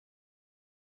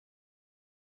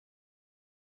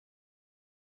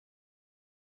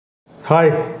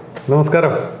Hi,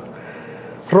 നമസ്കാരം.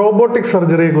 Robotic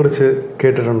സർജറിയെ കുറിച്ച്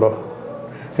കേട്ടിട്ടുണ്ടോ?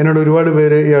 എന്നോട് ഒരുപാട്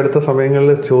പേര് ഈ അടുത്ത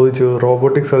സമയങ്ങളിൽ ചോദിച്ചു,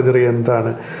 റോബോട്ടിക് സർജറി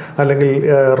എന്താണ്, അല്ലെങ്കിൽ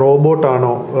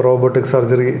റോബോട്ടാണോ റോബോട്ടിക്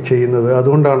സർജറി ചെയ്യുന്നത്,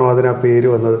 അതുകൊണ്ടാണോ അതിന് ആ പേര്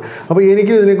വന്നത്. അപ്പോൾ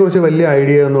എനിക്കും ഇതിനെക്കുറിച്ച് വലിയ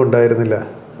ഐഡിയ ഒന്നും ഉണ്ടായിരുന്നില്ല.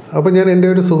 അപ്പോൾ ഞാൻ എൻ്റെ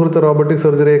ഒരു സുഹൃത്ത് റോബോട്ടിക്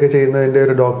സർജറിയൊക്കെ ചെയ്യുന്ന എൻ്റെ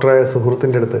ഒരു ഡോക്ടറായ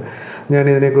സുഹൃത്തിൻ്റെ അടുത്ത് ഞാൻ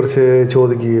ഇതിനെക്കുറിച്ച്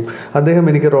ചോദിക്കുകയും അദ്ദേഹം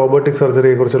എനിക്ക് റോബോട്ടിക്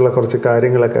സർജറിയെക്കുറിച്ചുള്ള കുറച്ച്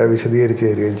കാര്യങ്ങളൊക്കെ വിശദീകരിച്ച്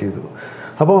തരികയും ചെയ്തു.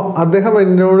 അപ്പോൾ അദ്ദേഹം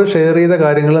എന്നോട് ഷെയർ ചെയ്ത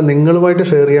കാര്യങ്ങൾ നിങ്ങളുമായിട്ട്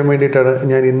ഷെയർ ചെയ്യാൻ വേണ്ടിയിട്ടാണ്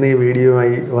ഞാൻ ഇന്ന് ഈ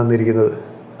വീഡിയോയുമായി വന്നിരിക്കുന്നത്.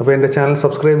 അപ്പോൾ എൻ്റെ ചാനൽ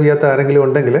സബ്സ്ക്രൈബ് ചെയ്യാത്ത ആരെങ്കിലും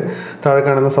ഉണ്ടെങ്കിൽ താഴെ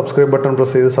കാണുന്ന സബ്സ്ക്രൈബ് ബട്ടൺ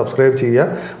പ്രസ് ചെയ്ത് സബ്സ്ക്രൈബ് ചെയ്യുക.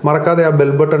 മറക്കാതെ ആ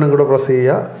ബെൽ ബട്ടണും കൂടെ പ്രസ്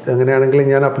ചെയ്യുക. അങ്ങനെയാണെങ്കിൽ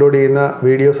ഞാൻ അപ്ലോഡ് ചെയ്യുന്ന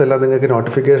വീഡിയോസ് എല്ലാം നിങ്ങൾക്ക്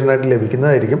നോട്ടിഫിക്കേഷനായിട്ട്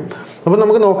ലഭിക്കുന്നതായിരിക്കും. അപ്പോൾ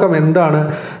നമുക്ക് നോക്കാം എന്താണ്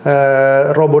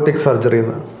റോബോട്ടിക് സർജറി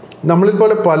എന്ന്.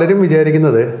 നമ്മളിപ്പോൾ പലരും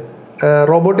വിചാരിക്കുന്നത്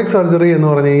റോബോട്ടിക് സർജറി എന്ന്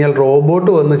പറഞ്ഞു കഴിഞ്ഞാൽ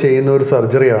റോബോട്ട് വന്ന് ചെയ്യുന്ന ഒരു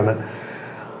സർജറിയാണ്,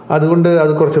 അതുകൊണ്ട്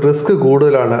അത് കുറച്ച് റിസ്ക്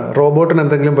കൂടുതലാണ്, റോബോട്ടിന്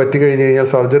എന്തെങ്കിലും പറ്റിക്കഴിഞ്ഞ് കഴിഞ്ഞാൽ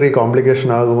സർജറി കോംപ്ലിക്കേഷൻ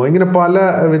ആകുമോ, ഇങ്ങനെ പല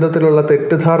വിധത്തിലുള്ള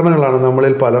തെറ്റിദ്ധാരണകളാണ്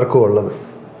നമ്മളിൽ പലർക്കും ഉള്ളത്.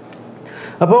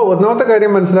 അപ്പോൾ ഒന്നാമത്തെ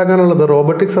കാര്യം മനസ്സിലാക്കാനുള്ളത്,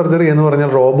 റോബോട്ടിക് സർജറി എന്ന്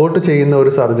പറഞ്ഞാൽ റോബോട്ട് ചെയ്യുന്ന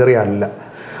ഒരു സർജറി അല്ല.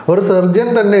 ഒരു സർജൻ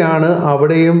തന്നെയാണ്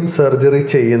അവിടെയും സർജറി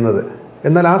ചെയ്യുന്നത്.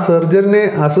 എന്നാൽ ആ സർജറിനെ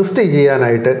അസിസ്റ്റ്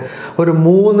ചെയ്യാനായിട്ട് ഒരു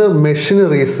 3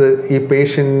 മെഷീനറീസ് ഈ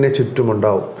പേഷ്യൻറ്റിന്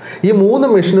ചുറ്റുമുണ്ടാവും. ഈ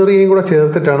 3 മെഷീനറിയും കൂടെ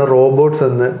ചേർത്തിട്ടാണ് റോബോട്ട്സ്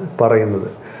എന്ന് പറയുന്നത്.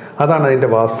 അതാണ് അതിൻ്റെ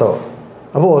വാസ്തവം.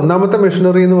 അപ്പോൾ ഒന്നാമത്തെ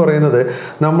മെഷീനറി എന്ന് പറയുന്നത്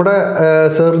നമ്മുടെ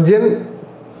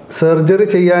സർജറി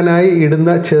ചെയ്യാനായി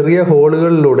ഇടുന്ന ചെറിയ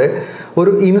ഹോളുകളിലൂടെ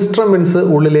ഒരു ഇൻസ്ട്രുമെൻറ്റ്സ്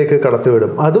ഉള്ളിലേക്ക്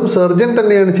കടത്തിവിടും. അതും സർജൻ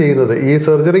തന്നെയാണ് ചെയ്യുന്നത്. ഈ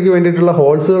സർജറിക്ക് വേണ്ടിയിട്ടുള്ള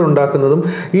ഹോൾസുകൾ ഉണ്ടാക്കുന്നതും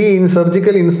ഈ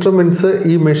രണ്ട് ഇൻസ്ട്രുമെൻറ്റ്സ്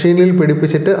ഈ മെഷീനിൽ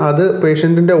പിടിപ്പിച്ചിട്ട് അത്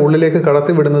പേഷ്യൻറ്റിൻ്റെ ഉള്ളിലേക്ക്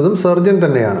കടത്തിവിടുന്നതും സർജൻ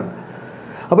തന്നെയാണ്.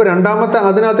 അപ്പോൾ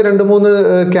അതിനകത്ത്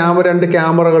 2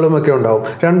 ക്യാമറകളും ഒക്കെ ഉണ്ടാവും.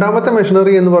 രണ്ടാമത്തെ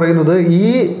മെഷീനറി എന്ന് പറയുന്നത് ഈ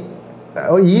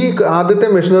ആദ്യത്തെ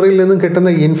മെഷീനറിയിൽ നിന്നും കിട്ടുന്ന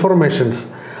ഇൻഫർമേഷൻസ്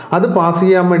അത് പാസ്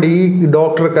ചെയ്യാൻ വേണ്ടി ഈ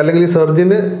ഡോക്ടർക്ക് അല്ലെങ്കിൽ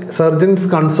സർജൻസ്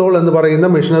കൺസോൾ എന്ന് പറയുന്ന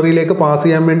മെഷീനറിയിലേക്ക് പാസ്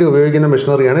ചെയ്യാൻ വേണ്ടി ഉപയോഗിക്കുന്ന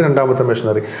മെഷീനറിയാണ് രണ്ടാമത്തെ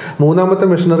മെഷീനറി. മൂന്നാമത്തെ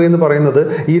മെഷീനറി എന്ന് പറയുന്നത്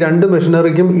ഈ 2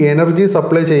 മെഷീനറിക്കും എനർജി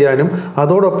സപ്ലൈ ചെയ്യാനും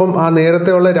അതോടൊപ്പം ആ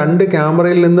നേരത്തെയുള്ള 2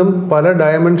 ക്യാമറയിൽ നിന്നും പല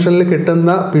ഡയമെൻഷനിൽ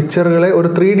കിട്ടുന്ന പിക്ചറുകളെ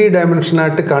ഒരു 3D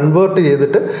ഡയമെൻഷനായിട്ട് കൺവേർട്ട്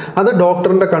ചെയ്തിട്ട് അത്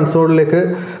ഡോക്ടറിൻ്റെ കൺസോളിലേക്ക്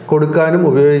കൊടുക്കാനും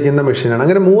ഉപയോഗിക്കുന്ന മെഷീനാണ്.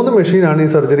 അങ്ങനെ 3 മെഷീനാണ് ഈ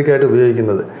സർജറിക്കായിട്ട്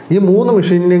ഉപയോഗിക്കുന്നത്. ഈ 3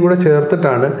 മെഷീനിനെയും കൂടെ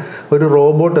ചേർത്തിട്ടാണ് ഒരു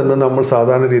റോബോട്ട് എന്ന് നമ്മൾ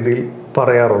സാധാരണ രീതിയിൽ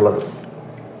പറയാറുള്ളത്.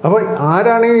 അപ്പോൾ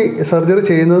ആരാണ് ഈ സർജറി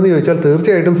ചെയ്യുന്നതെന്ന് ചോദിച്ചാൽ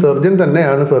തീർച്ചയായിട്ടും സർജൻ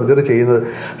തന്നെയാണ് സർജറി ചെയ്യുന്നത്.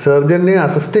 സർജനെ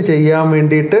അസിസ്റ്റ് ചെയ്യാൻ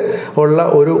വേണ്ടിയിട്ട് ഉള്ള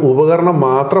ഒരു ഉപകരണം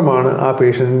മാത്രമാണ് ആ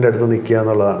പേഷ്യൻറ്റിൻ്റെ അടുത്ത് നിൽക്കുക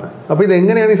എന്നുള്ളതാണ്. അപ്പോൾ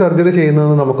ഇതെങ്ങനെയാണ് ഈ സർജറി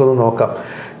ചെയ്യുന്നതെന്ന് നമുക്കൊന്ന് നോക്കാം.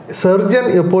 സർജൻ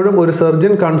എപ്പോഴും ഒരു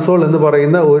സർജൻ കൺസോൾ എന്ന്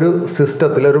പറയുന്ന ഒരു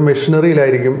സിസ്റ്റത്തിൽ, ഒരു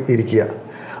മെഷീനറിയിലായിരിക്കും ഇരിക്കുക.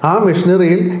 ആ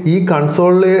മെഷീനറിയിൽ ഈ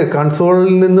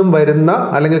കൺസോളിൽ നിന്നും വരുന്ന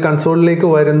അല്ലെങ്കിൽ കൺസോളിലേക്ക്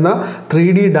വരുന്ന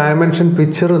 3D ഡയമെൻഷൻ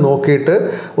പിക്ചർ നോക്കിയിട്ട്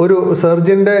ഒരു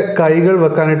സർജൻ്റെ കൈകൾ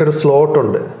വെക്കാനായിട്ടൊരു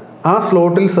സ്ലോട്ടുണ്ട്. ആ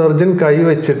സ്ലോട്ടിൽ സർജൻ കൈ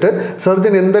വെച്ചിട്ട്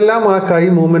സർജൻ എന്തെല്ലാം ആ കൈ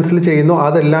മൂവ്മെൻറ്റ്സിൽ ചെയ്യുന്നോ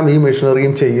അതെല്ലാം ഈ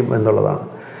മെഷീനറിയും ചെയ്യും എന്നുള്ളതാണ്.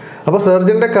 അപ്പോൾ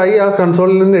സർജൻ്റെ കൈ ആ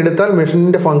കൺസോളിൽ നിന്ന് എടുത്താൽ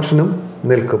മെഷീനിൻ്റെ ഫങ്ഷനും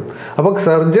നിൽക്കും. അപ്പോൾ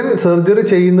സർജൻ സർജറി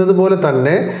ചെയ്യുന്നത് പോലെ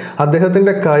തന്നെ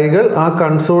അദ്ദേഹത്തിൻ്റെ കൈകൾ ആ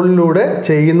കൺസോളിലൂടെ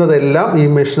ചെയ്യുന്നതെല്ലാം ഈ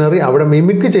മെഷീനറി അവിടെ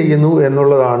മിമിക് ചെയ്യുന്നു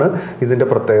എന്നുള്ളതാണ് ഇതിൻ്റെ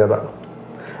പ്രത്യേകത.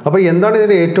 അപ്പോൾ എന്താണ്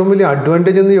ഇതിൻ്റെ ഏറ്റവും വലിയ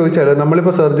അഡ്വാൻറ്റേജ് എന്ന് ചോദിച്ചാൽ,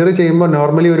 നമ്മളിപ്പോൾ സർജറി ചെയ്യുമ്പോൾ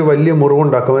നോർമലി ഒരു വലിയ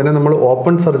മുറിവുണ്ടാക്കും. അതിനെ നമ്മൾ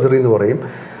ഓപ്പൺ സർജറി എന്ന് പറയും.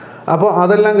 അപ്പോൾ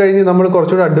അതെല്ലാം കഴിഞ്ഞ് നമ്മൾ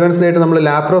കുറച്ചുകൂടി അഡ്വാൻസ്ഡ് ആയിട്ട് നമ്മൾ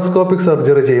ലാപ്രോസ്കോപ്പിക്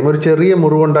സർജറി ചെയ്യും. ഒരു ചെറിയ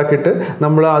മുറിവുണ്ടാക്കിയിട്ട്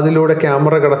നമ്മൾ അതിലൂടെ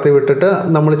ക്യാമറ കടത്തി വിട്ടിട്ട്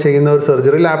നമ്മൾ ചെയ്യുന്ന ഒരു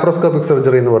സർജറി ലാപ്രോസ്കോപ്പിക്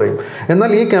സർജറി എന്ന് പറയും.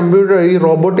 എന്നാൽ ഈ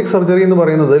റോബോട്ടിക് സർജറി എന്ന്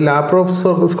പറയുന്നത്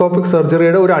ലാപ്രോസ്കോപ്പിക്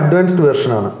സർജറിയുടെ ഒരു അഡ്വാൻസ്ഡ്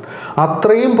വെർഷനാണ്.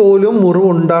 അത്രയും പോലും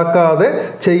മുറിവുണ്ടാക്കാതെ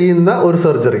ചെയ്യുന്ന ഒരു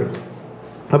സർജറി.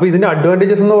 അപ്പോൾ ഇതിൻ്റെ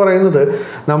അഡ്വാൻറ്റേജസ് എന്ന് പറയുന്നത്,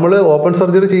 നമ്മൾ ഓപ്പൺ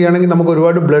സർജറി ചെയ്യുകയാണെങ്കിൽ നമുക്ക്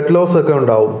ഒരുപാട് ബ്ലഡ് ലോസ് ഒക്കെ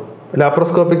ഉണ്ടാവും.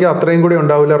 ലാപ്രോസ്കോപ്പിക്ക് അത്രയും കൂടി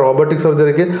ഉണ്ടാവില്ല. റോബോട്ടിക്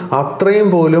സർജറിക്ക് അത്രയും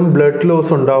പോലും ബ്ലഡ്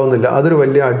ലോസ് ഉണ്ടാവുന്നില്ല. അതൊരു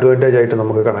വലിയ അഡ്വാൻറ്റേജ് ആയിട്ട്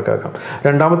നമുക്ക് കണക്കാക്കാം.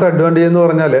 രണ്ടാമത്തെ അഡ്വാൻറ്റേജ് എന്ന്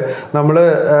പറഞ്ഞാൽ, നമ്മൾ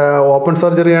ഓപ്പൺ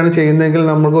സർജറിയാണ് ചെയ്യുന്നതെങ്കിൽ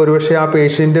നമുക്ക് ഒരുപക്ഷെ ആ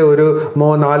പേഷ്യൻ്റ് ഒരു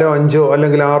 4, 5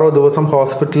 അല്ലെങ്കിൽ 6 ദിവസം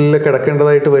ഹോസ്പിറ്റലിൽ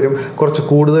കിടക്കേണ്ടതായിട്ട് വരും. കുറച്ച്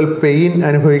കൂടുതൽ പെയിൻ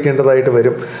അനുഭവിക്കേണ്ടതായിട്ട്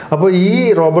വരും. അപ്പോൾ ഈ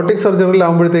റോബോട്ടിക്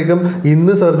സർജറിയിലാകുമ്പോഴത്തേക്കും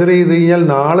ഇന്ന് സർജറി ചെയ്ത് കഴിഞ്ഞാൽ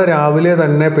നാളെ രാവിലെ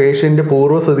തന്നെ പേഷ്യൻ്റ്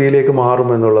പൂർവ്വസ്ഥിതിയിലേക്ക്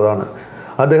മാറുമെന്നുള്ളതാണ്.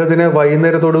 അദ്ദേഹത്തിന്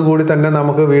വൈകുന്നേരത്തോടു കൂടി തന്നെ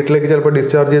നമുക്ക് വീട്ടിലേക്ക് ചിലപ്പോൾ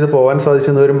ഡിസ്ചാർജ് ചെയ്ത് പോകാൻ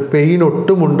സാധിച്ചെന്ന് വരും. പെയിൻ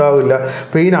ഒട്ടും ഉണ്ടാവില്ല.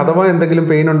 അഥവാ എന്തെങ്കിലും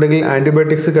പെയിൻ ഉണ്ടെങ്കിൽ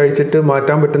ആൻറ്റിബയോട്ടിക്സ് കഴിച്ചിട്ട്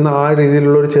മാറ്റാൻ പറ്റുന്ന ആ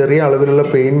രീതിയിലുള്ള ഒരു ചെറിയ അളവിലുള്ള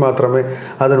പെയിൻ മാത്രമേ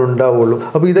അതിനുണ്ടാവുള്ളൂ.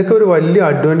 അപ്പോൾ ഇതൊക്കെ ഒരു വലിയ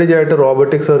അഡ്വാൻറ്റേജ് ആയിട്ട്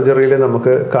റോബോട്ടിക് സർജറിയിൽ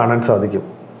നമുക്ക് കാണാൻ സാധിക്കും.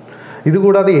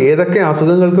 ഇതുകൂടാതെ ഏതൊക്കെ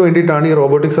അസുഖങ്ങൾക്ക് വേണ്ടിയിട്ടാണ് ഈ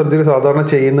റോബോട്ടിക് സർജറി സാധാരണ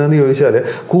ചെയ്യുന്നതെന്ന് ചോദിച്ചാൽ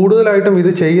കൂടുതലായിട്ടും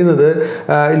ഇത് ചെയ്യുന്നത്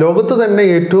ലോകത്ത് തന്നെ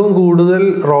ഏറ്റവും കൂടുതൽ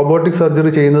റോബോട്ടിക്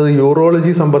സർജറി ചെയ്യുന്നത്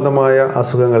യൂറോളജി സംബന്ധമായ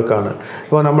അസുഖങ്ങൾക്കാണ്.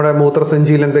 ഇപ്പോൾ നമ്മുടെ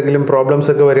മൂത്രസഞ്ചിയിൽ എന്തെങ്കിലും പ്രോബ്ലംസ്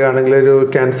ഒക്കെ വരികയാണെങ്കിൽ, ഒരു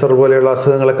ക്യാൻസർ പോലെയുള്ള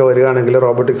അസുഖങ്ങളൊക്കെ വരികയാണെങ്കിൽ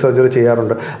റോബോട്ടിക് സർജറി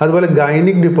ചെയ്യാറുണ്ട്. അതുപോലെ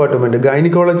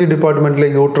ഗൈനിക്കോളജി ഡിപ്പാർട്ട്മെൻറ്റിലെ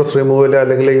യൂട്രസ് റിമൂവൽ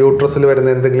അല്ലെങ്കിൽ യൂട്രസിൽ വരുന്ന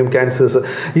എന്തെങ്കിലും ക്യാൻസേഴ്സ്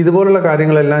ഇതുപോലുള്ള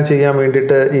കാര്യങ്ങളെല്ലാം ചെയ്യാൻ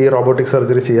വേണ്ടിയിട്ട് ഈ റോബോട്ടിക്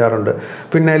സർജറി ചെയ്യാറുണ്ട്.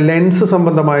 പിന്നെ ലെൻസ്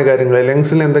സംബന്ധമായ കാര്യങ്ങൾ,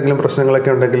 ലെൻസിൽ എന്തെങ്കിലും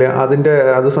പ്രശ്നങ്ങളൊക്കെ ഉണ്ടെങ്കിൽ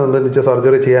അത് സംബന്ധിച്ച്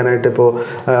സർജറി ചെയ്യാനായിട്ട് ഇപ്പോൾ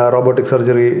റോബോട്ടിക്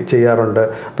സർജറി ചെയ്യാറുണ്ട്.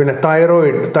 പിന്നെ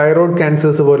തൈറോയ്ഡ്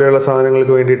ക്യാൻസേഴ്സ് പോലെയുള്ള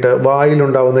സാധനങ്ങൾക്ക് വേണ്ടിയിട്ട്,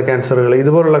 വായിലുണ്ടാവുന്ന ക്യാൻസറുകൾ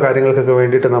ഇതുപോലുള്ള കാര്യങ്ങൾക്കൊക്കെ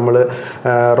വേണ്ടിയിട്ട് നമ്മൾ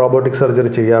റോബോട്ടിക്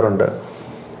സർജറി ചെയ്യാറുണ്ട്.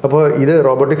 അപ്പോൾ ഇത്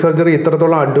റോബോട്ടിക് സർജറി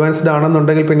ഇത്രത്തോളം അഡ്വാൻസ്ഡ്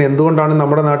ആണെന്നുണ്ടെങ്കിൽ പിന്നെ എന്തുകൊണ്ടാണ്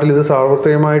നമ്മുടെ നാട്ടിൽ ഇത്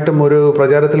സാർവത്രികമായിട്ടും ഒരു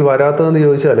പ്രചാരത്തിൽ വരാത്തതെന്ന്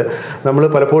ചോദിച്ചാൽ, നമ്മൾ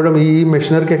പലപ്പോഴും ഈ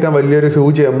മെഷീനറിക്കൊക്കെ വലിയൊരു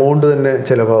ഹ്യൂജ് എമൗണ്ട് തന്നെ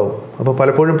ചിലവാകും. അപ്പോൾ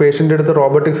പലപ്പോഴും പേഷ്യൻ്റെ അടുത്ത്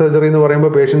റോബോട്ടിക് സർജറി എന്ന്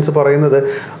പറയുമ്പോൾ പേഷ്യൻസ് പറയുന്നത്,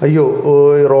 അയ്യോ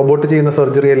റോബോട്ട് ചെയ്യുന്ന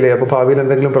സർജറി അല്ലേ, അപ്പോൾ ഭാവിയിൽ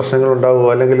എന്തെങ്കിലും പ്രശ്നങ്ങൾ ഉണ്ടാവുമോ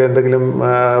അല്ലെങ്കിൽ എന്തെങ്കിലും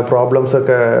പ്രോബ്ലംസ്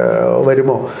ഒക്കെ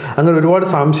വരുമോ, അങ്ങനെ ഒരുപാട്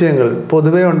സംശയങ്ങൾ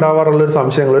പൊതുവേ ഉണ്ടാവാറുള്ളൊരു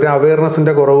സംശയങ്ങൾ, ഒരു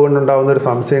അവയർനെസ്സിൻ്റെ കുറവ് കൊണ്ടുണ്ടാകുന്ന ഒരു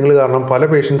സംശയങ്ങൾ കാരണം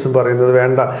പല പേഷ്യൻസും പറയുന്നത്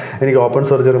വേണ്ട, എനിക്ക് ഓപ്പൺ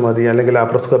സർജറി മതി അല്ലെങ്കിൽ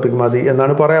ലാപ്രോസ്കോപ്പിക് മതി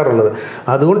എന്നാണ് പറയാറുള്ളത്.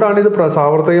 അതുകൊണ്ടാണ് ഇത്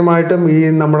സാർവത്രികമായിട്ടും ഈ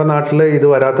നമ്മുടെ നാട്ടിൽ ഇത്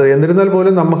വരാത്തത്. എന്നിരുന്നാൽ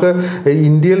പോലും നമുക്ക്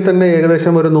ഇന്ത്യയിൽ തന്നെ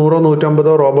ഏകദേശം ഒരു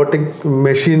 100-150 റോബോട്ടിക്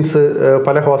മെഷീൻസ്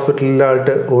പല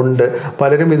ഹോസ്പിറ്റലിലായിട്ട് ഉണ്ട്.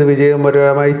 പലരും ഇത്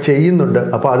വിജയകരമായി ചെയ്യുന്നുണ്ട്.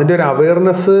 അപ്പോൾ അതിൻ്റെ ഒരു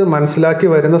അവയർനെസ് മനസ്സിലാക്കി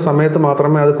വരുന്ന സമയത്ത്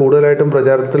മാത്രമേ അത് കൂടുതലായിട്ടും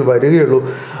പ്രചാരത്തിൽ വരികയുള്ളൂ.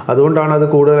 അതുകൊണ്ടാണ് അത്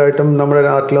കൂടുതലായിട്ടും നമ്മുടെ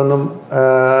നാട്ടിലൊന്നും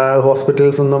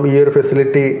ഹോസ്പിറ്റൽസ് ഒന്നും ഈ ഒരു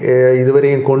ഫെസിലിറ്റി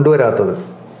ഇതുവരെയും കൊണ്ടുവരാത്തത്.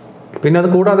 പിന്നെ അത്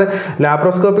കൂടാതെ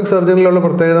ലാപ്രോസ്കോപ്പിക് സർജറിയിലുള്ള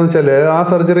പ്രത്യേകത എന്ന് വെച്ചാൽ ആ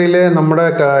സർജറിയിലെ നമ്മുടെ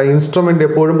ഇൻസ്ട്രുമെൻ്റ്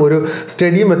എപ്പോഴും ഒരു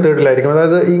സ്റ്റഡി മെത്തേഡിലായിരിക്കും.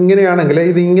 അതായത് ഇങ്ങനെയാണെങ്കിൽ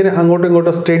ഇത് ഇങ്ങനെ അങ്ങോട്ടും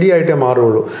ഇങ്ങോട്ടും സ്റ്റഡി ആയിട്ടേ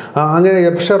മാറുള്ളൂ. അങ്ങനെ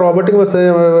പക്ഷേ റോബോട്ടിക്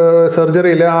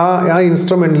സർജറിയിൽ ആ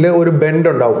ഇൻസ്ട്രുമെൻറ്റിൽ ഒരു ബെൻഡ്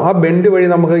ഉണ്ടാവും. ആ ബെൻഡ് വഴി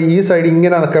നമുക്ക് ഈ സൈഡ്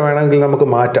ഇങ്ങനെ ഒക്കെ വേണമെങ്കിൽ നമുക്ക്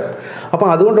മാറ്റാം. അപ്പോൾ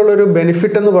അതുകൊണ്ടുള്ളൊരു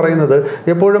ബെനിഫിറ്റ് എന്ന് പറയുന്നത്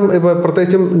എപ്പോഴും ഇപ്പോൾ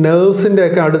പ്രത്യേകിച്ചും നെർവ്സിൻ്റെ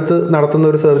ഒക്കെ അടുത്ത് നടത്തുന്ന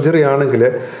ഒരു സർജറി ആണെങ്കിൽ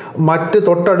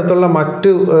തൊട്ടടുത്തുള്ള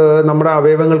നമ്മുടെ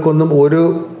അവയവങ്ങൾക്കൊന്നും ഒരു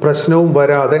പ്രശ്നവും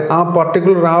വരാതെ ആ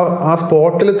പർട്ടിക്കുലർ ആ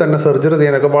സ്പോട്ടിൽ തന്നെ സർജറി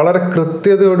ചെയ്യാനൊക്കെ വളരെ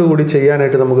കൃത്യതയോടുകൂടി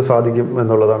ചെയ്യാനായിട്ട് നമുക്ക് സാധിക്കും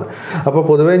എന്നുള്ളതാണ്. അപ്പോൾ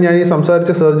പൊതുവേ ഞാൻ ഈ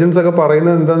സംസാരിച്ച സർജൻസ് ഒക്കെ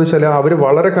പറയുന്നത് എന്താണെന്ന് വെച്ചാൽ അവർ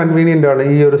വളരെ കൺവീനിയൻ്റ് ആണ്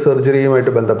ഈ ഒരു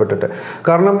സർജറിയുമായിട്ട് ബന്ധപ്പെട്ടിട്ട്.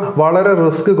 കാരണം വളരെ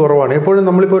റിസ്ക് കുറവാണ്. എപ്പോഴും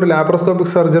നമ്മളിപ്പോൾ ഒരു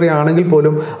ലാപ്രോസ്കോപ്പിക് സർജറി ആണെങ്കിൽ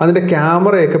പോലും അതിൻ്റെ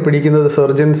ക്യാമറയൊക്കെ പിടിക്കുന്നത്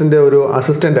സർജൻസിൻ്റെ ഒരു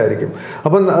അസിസ്റ്റൻ്റ് ആയിരിക്കും.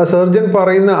 അപ്പം സർജൻ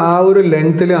പറയുന്ന ആ ഒരു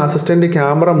ലെങ്ത്തിൽ അസിസ്റ്റൻ്റ്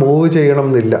ക്യാമറ മൂവ് ചെയ്യണം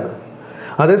എന്നില്ല.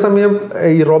 അതേസമയം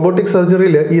ഈ റോബോട്ടിക്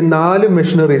സർജറിയിൽ ഈ 4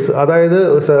 മെഷീനറീസ്, അതായത്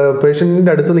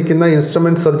പേഷ്യൻറ്റിൻ്റെ അടുത്ത് നിൽക്കുന്ന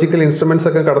സർജിക്കൽ ഇൻസ്ട്രുമെൻറ്റ്സ്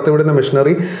ഒക്കെ കടത്തിവിടുന്ന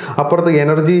മെഷീനറി, അപ്പുറത്ത്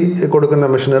എനർജി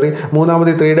കൊടുക്കുന്ന മെഷീനറി,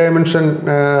 മൂന്നാമത് 3 ഡയമെൻഷൻ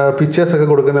പിക്ചേഴ്സ് ഒക്കെ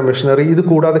കൊടുക്കുന്ന മെഷീനറി, ഇത്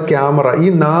കൂടാതെ ക്യാമറ, ഈ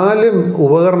 4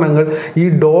 ഉപകരണങ്ങൾ ഈ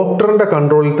ഡോക്ടറിൻ്റെ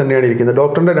കൺട്രോളിൽ തന്നെയാണ് ഇരിക്കുന്നത്.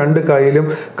 ഡോക്ടറിൻ്റെ 2 കൈയിലും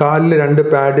കാലിൽ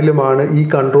 2 പാഡിലുമാണ് ഈ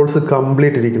കൺട്രോൾസ്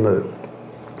കംപ്ലീറ്റ് ഇരിക്കുന്നത്.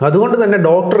 അതുകൊണ്ട് തന്നെ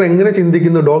ഡോക്ടർ എങ്ങനെ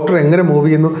ചിന്തിക്കുന്നു, ഡോക്ടർ എങ്ങനെ മൂവ്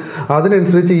ചെയ്യുന്നു,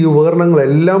 അതിനനുസരിച്ച് ഈ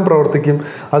ഉപകരണങ്ങളെല്ലാം പ്രവർത്തിക്കും.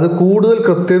 അത് കൂടുതൽ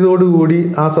കൃത്യതയോടുകൂടി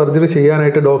ആ സർജറി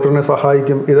ചെയ്യാനായിട്ട് ഡോക്ടറിനെ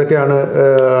സഹായിക്കും. ഇതൊക്കെയാണ്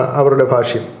അവരുടെ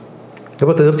ഭാഷ്യം.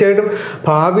 അപ്പോൾ തീർച്ചയായിട്ടും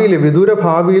വിദൂര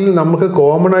ഭാവിയിൽ നമുക്ക്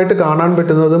കോമൺ ആയിട്ട് കാണാൻ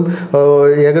പറ്റുന്നതും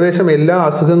ഏകദേശം എല്ലാ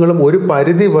അസുഖങ്ങളും ഒരു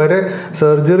പരിധി വരെ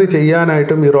സർജറി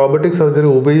ചെയ്യാനായിട്ടും ഈ റോബോട്ടിക് സർജറി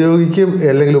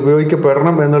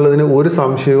ഉപയോഗിക്കപ്പെടണം എന്നുള്ളതിന് ഒരു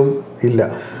സംശയവും ഇല്ല.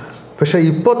 പക്ഷേ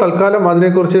ഇപ്പോൾ തൽക്കാലം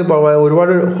അതിനെക്കുറിച്ച്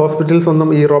ഒരുപാട് ഹോസ്പിറ്റൽസ് ഒന്നും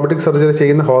ഈ റോബോട്ടിക് സർജറി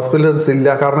ചെയ്യുന്ന ഹോസ്പിറ്റൽസ് ഇല്ല.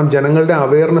 കാരണം ജനങ്ങളുടെ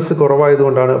അവയർനെസ്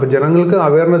കുറവായതുകൊണ്ടാണ്. അപ്പോൾ ജനങ്ങൾക്ക്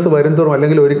അവയർനെസ് വരുംതോറും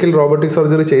അല്ലെങ്കിൽ ഒരിക്കൽ റോബോട്ടിക്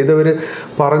സർജറി ചെയ്തവർ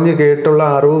പറഞ്ഞ് കേട്ടുള്ള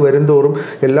അറിവ് വരുംതോറും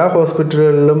എല്ലാ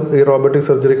ഹോസ്പിറ്റലുകളിലും ഈ റോബോട്ടിക്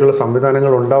സർജറിക്കുള്ള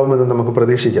സംവിധാനങ്ങൾ ഉണ്ടാവുമെന്ന് നമുക്ക്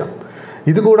പ്രതീക്ഷിക്കാം.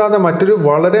 ഇതുകൂടാതെ മറ്റൊരു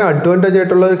വളരെ അഡ്വാൻറ്റേജ്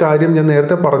ആയിട്ടുള്ള ഒരു കാര്യം ഞാൻ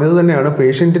നേരത്തെ പറഞ്ഞത് തന്നെയാണ്,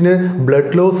 പേഷ്യൻറ്റിന്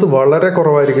ബ്ലഡ് ലോസ് വളരെ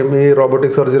കുറവായിരിക്കും ഈ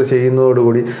റോബോട്ടിക് സർജറി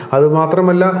ചെയ്യുന്നതോടുകൂടി.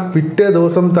 അതുമാത്രമല്ല പിറ്റേ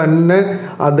ദിവസം തന്നെ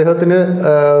അദ്ദേഹത്തിന്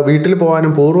വീട്ടിൽ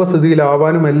പോകാനും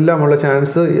പൂർവ്വസ്ഥിതിയിലാവാനും എല്ലാമുള്ള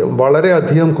ചാൻസ്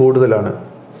വളരെയധികം കൂടുതലാണ്.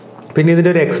 പിന്നെ ഇതിൻ്റെ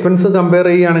ഒരു എക്സ്പെൻസ് കമ്പയർ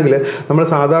ചെയ്യുകയാണെങ്കിൽ നമ്മൾ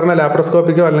സാധാരണ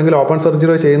ലാപ്രോസ്കോപ്പിക്കോ അല്ലെങ്കിൽ ഓപ്പൺ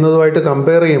സർജറിയോ ചെയ്യുന്നതുമായിട്ട്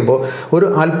കമ്പയർ ചെയ്യുമ്പോൾ ഒരു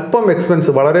അല്പം എക്സ്പെൻസ്,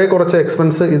 വളരെ കുറച്ച്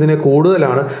എക്സ്പെൻസ് ഇതിന്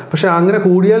കൂടുതലാണ്. പക്ഷേ അങ്ങനെ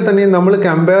കൂടിയാൽ തന്നെ നമ്മൾ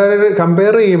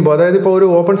കമ്പയർ ചെയ്യുമ്പോൾ, അതായത് ഇപ്പോൾ ഒരു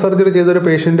ഓപ്പൺ സർജറി ചെയ്ത ഒരു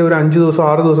പേഷ്യൻ്റ് ഒരു 5 ദിവസം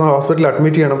 6 ദിവസം ഹോസ്പിറ്റലിൽ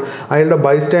അഡ്മിറ്റ് ചെയ്യണം. അയാളുടെ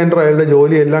ബൈസ്റ്റാൻഡർ അയാളുടെ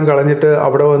ജോലി എല്ലാം കളഞ്ഞിട്ട്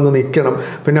അവിടെ വന്ന് നിൽക്കണം.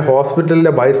 പിന്നെ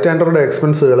ഹോസ്പിറ്റലിലെ ബൈസ്റ്റാൻഡറുടെ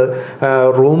എക്സ്പെൻസുകൾ,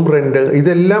 റൂം റെൻറ്റ്,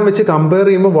 ഇതെല്ലാം വെച്ച് കമ്പയർ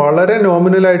ചെയ്യുമ്പോൾ വളരെ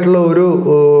നോമിനലായിട്ടുള്ള ഒരു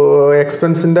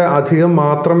എക്സ്പെൻസിൻ്റെ അധികം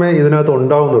മാത്രമേ ഇതിനകത്ത്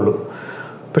ഉണ്ടാവുന്നുള്ളൂ.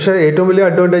 പക്ഷേ ഏറ്റവും വലിയ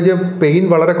അഡ്വാൻറ്റേജ് പെയിൻ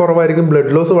വളരെ കുറവായിരിക്കും,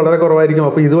 ബ്ലഡ് ലോസ് വളരെ കുറവായിരിക്കും.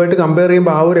 അപ്പോൾ ഇതുമായിട്ട് കമ്പയർ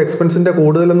ചെയ്യുമ്പോൾ ആ ഒരു എക്സ്പെൻസിൻ്റെ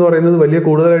കൂടുതലെന്ന് പറയുന്നത് വലിയ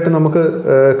കൂടുതലായിട്ട് നമുക്ക്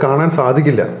കാണാൻ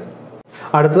സാധിക്കില്ല.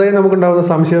 അടുത്തതായി നമുക്കുണ്ടാകുന്ന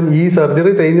സംശയം, ഈ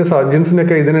സർജറി കഴിഞ്ഞ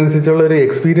സർജൻസിനൊക്കെ ഇതിനനുസരിച്ചുള്ള ഒരു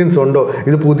എക്സ്പീരിയൻസ് ഉണ്ടോ?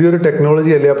 ഇത് പുതിയൊരു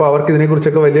ടെക്നോളജി അല്ലേ, അപ്പോൾ അവർക്ക്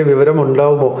ഇതിനെക്കുറിച്ചൊക്കെ വലിയ വിവരം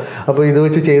ഉണ്ടാവുമോ? അപ്പോൾ ഇത്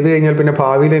വെച്ച് ചെയ്ത് കഴിഞ്ഞാൽ പിന്നെ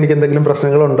ഭാവിയിൽ എനിക്ക് എന്തെങ്കിലും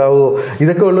പ്രശ്നങ്ങൾ ഉണ്ടാവുമോ?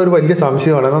 ഇതൊക്കെ ഉള്ള ഒരു വലിയ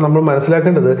സംശയമാണ്. എന്നാൽ നമ്മൾ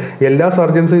മനസ്സിലാക്കേണ്ടത് എല്ലാ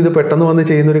സർജൻസും ഇത് പെട്ടെന്ന് വന്ന്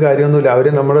ചെയ്യുന്ന ഒരു കാര്യമൊന്നുമില്ല. അവർ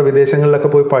നമ്മുടെ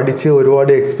വിദേശങ്ങളിലൊക്കെ പോയി പഠിച്ച്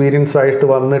ഒരുപാട് എക്സ്പീരിയൻസ് ആയിട്ട്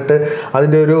വന്നിട്ട്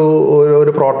അതിൻ്റെ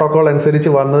ഒരു പ്രോട്ടോക്കോൾ അനുസരിച്ച്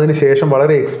വന്നതിന് ശേഷം,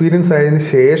 വളരെ എക്സ്പീരിയൻസ് ആയതിനു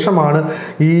ശേഷമാണ്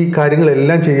ഈ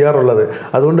കാര്യങ്ങളെല്ലാം ചെയ്യാറുള്ളത്.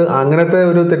 അതുകൊണ്ട് അങ്ങനത്തെ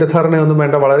ഒരു തെറ്റിദ്ധാരണയൊന്നും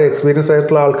വേണ്ട. വളരെ എക്സ്പീരിയൻസ്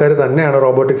ആയിട്ടുള്ള ആൾക്കാർ തന്നെയാണ്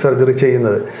റോബോട്ടിക് സർജറി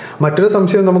ചെയ്യുന്നത്. മറ്റൊരു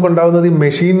സംശയം നമുക്കുണ്ടാകുന്നത്, ഈ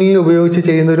മെഷീനിൽ ഉപയോഗിച്ച്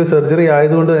ചെയ്യുന്ന ഒരു സർജറി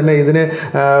ആയതുകൊണ്ട് തന്നെ ഇതിന്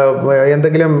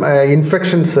എന്തെങ്കിലും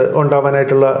ഇൻഫെക്ഷൻസ്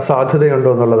ഉണ്ടാവാനായിട്ടുള്ള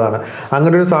സാധ്യതയുണ്ടോ എന്നുള്ളതാണ്.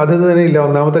 അങ്ങനെ ഒരു സാധ്യത തന്നെ ഇല്ല.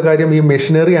 ഒന്നാമത്തെ കാര്യം, ഈ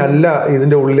മെഷീനറി അല്ല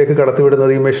ഇതിൻ്റെ ഉള്ളിലേക്ക്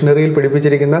കടത്തിവിടുന്നത്. ഈ മെഷീനറിയിൽ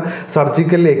പിടിപ്പിച്ചിരിക്കുന്ന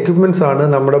സർജിക്കൽ എക്യുപ്മെൻറ്റ്സ് ആണ്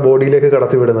നമ്മുടെ ബോഡിയിലേക്ക്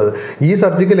കടത്തിവിടുന്നത്. ഈ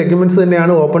സർജിക്കൽ എക്യുപ്മെൻറ്റ്സ്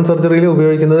തന്നെയാണ് ഓപ്പൺ സർജറിയിലും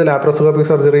ഉപയോഗിക്കുന്നത്, ലാപ്രോസ്കോപ്പിക്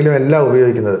സർജറിയിലും എല്ലാം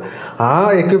ഉപയോഗിക്കുന്നത്. ആ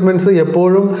എക്യുപ്മെൻറ്റ്സ്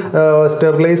എപ്പോഴും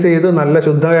സ്റ്റെറിലൈസ് ചെയ്ത് നല്ല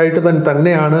ശുദ്ധമായിട്ട്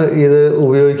തന്നെയാണ് ഇത്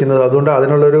ഉപയോഗിക്കുന്നത്. അതുകൊണ്ട്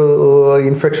അതിനുള്ളൊരു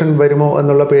ഇൻഫെക്ഷൻ വരുമോ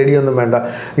എന്നുള്ള പേടിയൊന്നും വേണ്ട.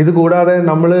 ഇത് കൂടാതെ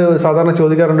നമ്മൾ സാധാരണ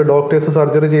ചോദിക്കാറുണ്ട്, ഡോക്ടേഴ്സ്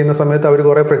സർജറി ചെയ്യുന്ന സമയത്ത് അവർ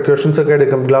കുറേ പ്രിക്കോഷൻസ് ഒക്കെ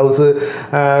എടുക്കും, ഗ്ലൗസ്,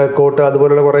 കോട്ട്,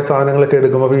 അതുപോലുള്ള കുറേ സാധനങ്ങളൊക്കെ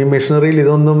എടുക്കും. അപ്പോൾ ഈ മെഷീനറിയിൽ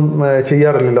ഇതൊന്നും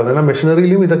ചെയ്യാറില്ലല്ലോ. എന്നാൽ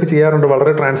മെഷീനറിയിലും ഇതൊക്കെ ചെയ്യാറുണ്ട്.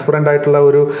 വളരെ ട്രാൻസ്പെറൻ്റ് ആയിട്ടുള്ള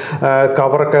ഒരു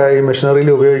കവറൊക്കെ ഈ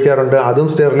മെഷീനറിയിൽ ഉപയോഗിക്കാറുണ്ട്. അതും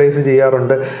സ്റ്റെറിലൈസ്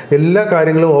ചെയ്യാറുണ്ട്. എല്ലാ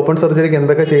കാര്യങ്ങളും ഓപ്പൺ സർജറിക്ക്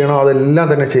എന്തൊക്കെ ചെയ്യണോ അതെല്ലാം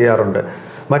തന്നെ ചെയ്യാറുണ്ട്.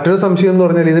 മറ്റൊരു സംശയം എന്ന്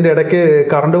പറഞ്ഞാൽ, ഇതിൻ്റെ ഇടയ്ക്ക്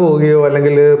കറണ്ട് പോവുകയോ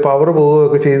അല്ലെങ്കിൽ പവർ പോവുകയോ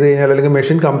ഒക്കെ ചെയ്ത് കഴിഞ്ഞാൽ, അല്ലെങ്കിൽ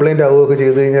മെഷീൻ കംപ്ലൈൻറ്റ് ആവുകയൊക്കെ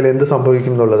ചെയ്ത് കഴിഞ്ഞാൽ എന്ത്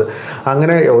സംഭവിക്കും എന്നുള്ളത്.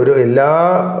 അങ്ങനെ എല്ലാ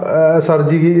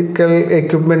സർജിക്കൽ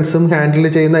എക്യുപ്മെൻറ്റ്സും ഹാൻഡിൽ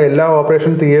ചെയ്യുന്ന എല്ലാ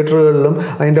ഓപ്പറേഷൻ തിയേറ്ററുകളിലും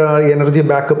അതിൻ്റെ എനർജി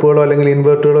ബാക്കപ്പുകളോ അല്ലെങ്കിൽ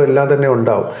ഇൻവെർട്ടറുകളോ എല്ലാം തന്നെ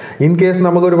ഉണ്ടാവും. ഇൻ കേസ്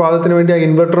നമുക്കൊരു വാദത്തിന് വേണ്ടി ആ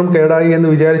ഇൻവെർട്ടറും കേടായി എന്ന്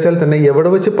വിചാരിച്ചാൽ തന്നെ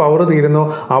എവിടെ വെച്ച് പവർ തീരുന്നോ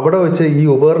അവിടെ വെച്ച് ഈ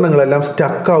ഉപകരണങ്ങളെല്ലാം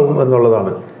സ്റ്റക്കാവും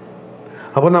എന്നുള്ളതാണ്.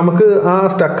 അപ്പോൾ നമുക്ക് ആ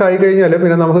സ്റ്റക്ക് ആയി കഴിഞ്ഞാൽ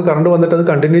പിന്നെ നമുക്ക് കറണ്ട് വന്നിട്ട് അത്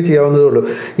കണ്ടിന്യൂ ചെയ്യാവുന്നതേ ഉള്ളൂ.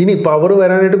 ഇനി പവർ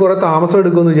വരാനായിട്ട് കുറേ താമസം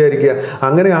എടുക്കുമെന്ന് വിചാരിക്കുക.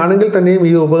 അങ്ങനെയാണെങ്കിൽ തന്നെയും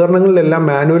ഈ ഉപകരണങ്ങളിലെല്ലാം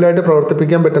മാനുവലായിട്ട്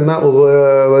പ്രവർത്തിപ്പിക്കാൻ പറ്റുന്ന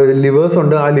ലിവേഴ്സ്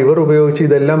ഉണ്ട്. ആ ലിവർ ഉപയോഗിച്ച്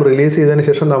ഇതെല്ലാം റിലീസ് ചെയ്തതിന്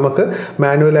ശേഷം നമുക്ക്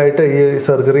മാനുവലായിട്ട് ഈ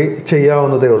സർജറി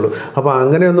ചെയ്യാവുന്നതേ ഉള്ളൂ. അപ്പോൾ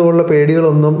അങ്ങനെയൊന്നുമുള്ള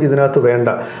പേടികളൊന്നും ഇതിനകത്ത് വേണ്ട.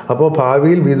 അപ്പോൾ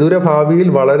വിദൂര ഭാവിയിൽ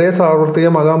വളരെ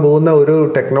സാർവത്രികമാകാൻ പോകുന്ന ഒരു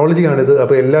ടെക്നോളജിയാണിത്.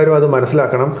 അപ്പോൾ എല്ലാവരും അത്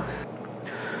മനസ്സിലാക്കണം.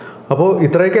 അപ്പോൾ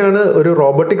ഇത്രയൊക്കെയാണ് ഒരു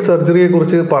റോബോട്ടിക് സർജറിയെ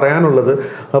കുറിച്ച് പറയാനുള്ളത്.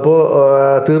 അപ്പോൾ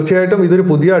തീർച്ചയായിട്ടും ഇതൊരു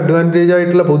പുതിയ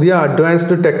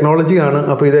അഡ്വാൻസ്ഡ് ടെക്നോളജിയാണ്.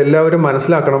 അപ്പോൾ ഇതെല്ലാവരും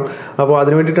മനസ്സിലാക്കണം. അപ്പോൾ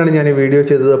അതിനു വേണ്ടിയിട്ടാണ് ഞാൻ ഈ വീഡിയോ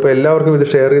ചെയ്തത്. അപ്പോൾ എല്ലാവർക്കും ഇത്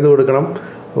ഷെയർ ചെയ്ത് കൊടുക്കണം.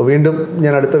 വീണ്ടും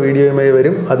ഞാൻ അടുത്ത വീഡിയോയുമായി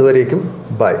വരും. അതുവരേക്കും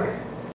ബൈ.